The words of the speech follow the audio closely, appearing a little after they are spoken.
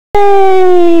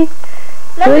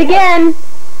Do it again.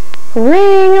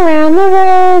 Ring around the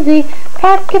rosy,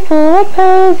 pocket full of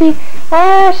posy.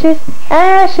 Ashes,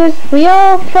 ashes, we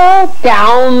all fall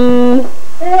down.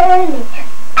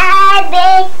 I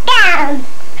be down.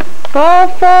 All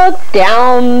fall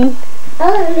down.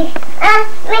 Only I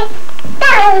be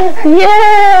down.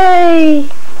 Yay!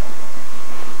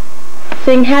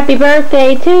 Sing happy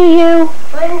birthday to you.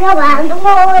 Ring around the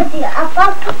rosy, a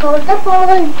pocket full of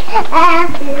posy.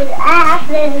 Ashes,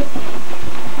 ashes.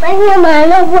 Ring around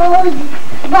the rosy,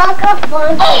 pocket full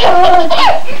of posy.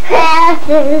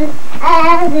 Ashes,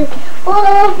 ashes.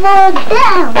 All fall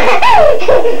down.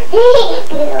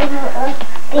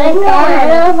 Ring around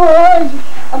the rosy,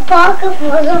 a pocket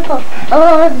full of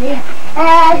posy.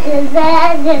 Ashes,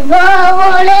 ashes. All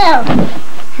fall down.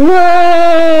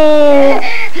 Whoa!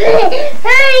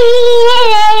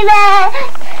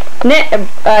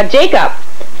 Jacob,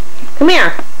 come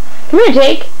here. Come here,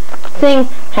 Jake. Sing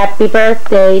happy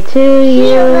birthday to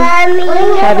you.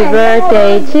 Happy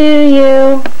birthday to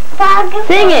you.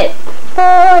 Sing it.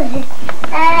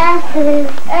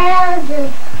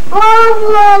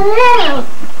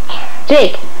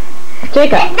 Jake.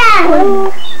 Jacob.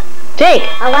 Jake.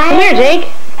 Come here, Jake.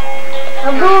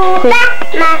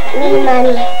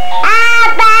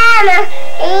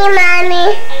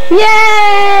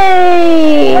 Yay!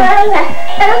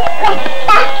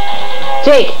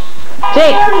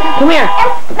 Jake, come here.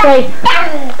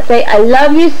 Say, I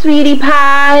love you, sweetie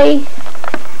pie.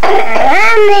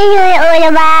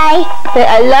 Say,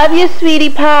 I love you, sweetie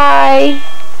pie.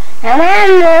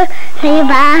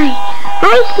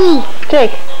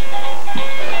 Jake.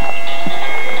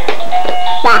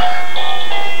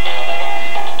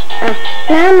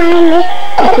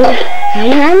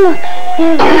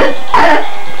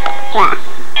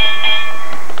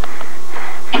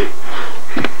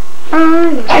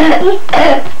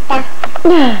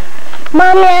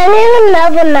 Mommy, I need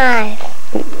another knife.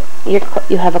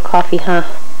 You have a coffee, huh?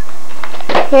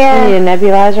 Yeah. You need a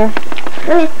nebulizer?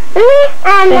 Say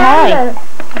hi.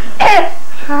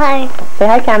 Hi. Say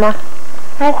hi, Grandma.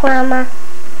 Hi, Grandma.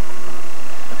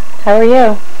 How are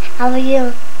you? How are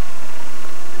you?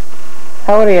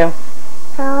 How old are you?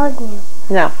 How old are you?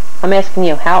 No, I'm asking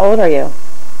you. How old are you?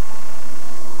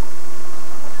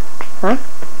 Huh?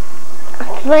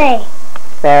 3.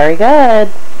 Very good.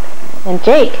 And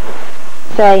Jake,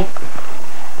 say,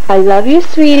 I love you,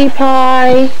 sweetie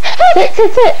pie. Sit.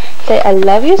 Say, I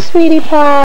love you, sweetie pie.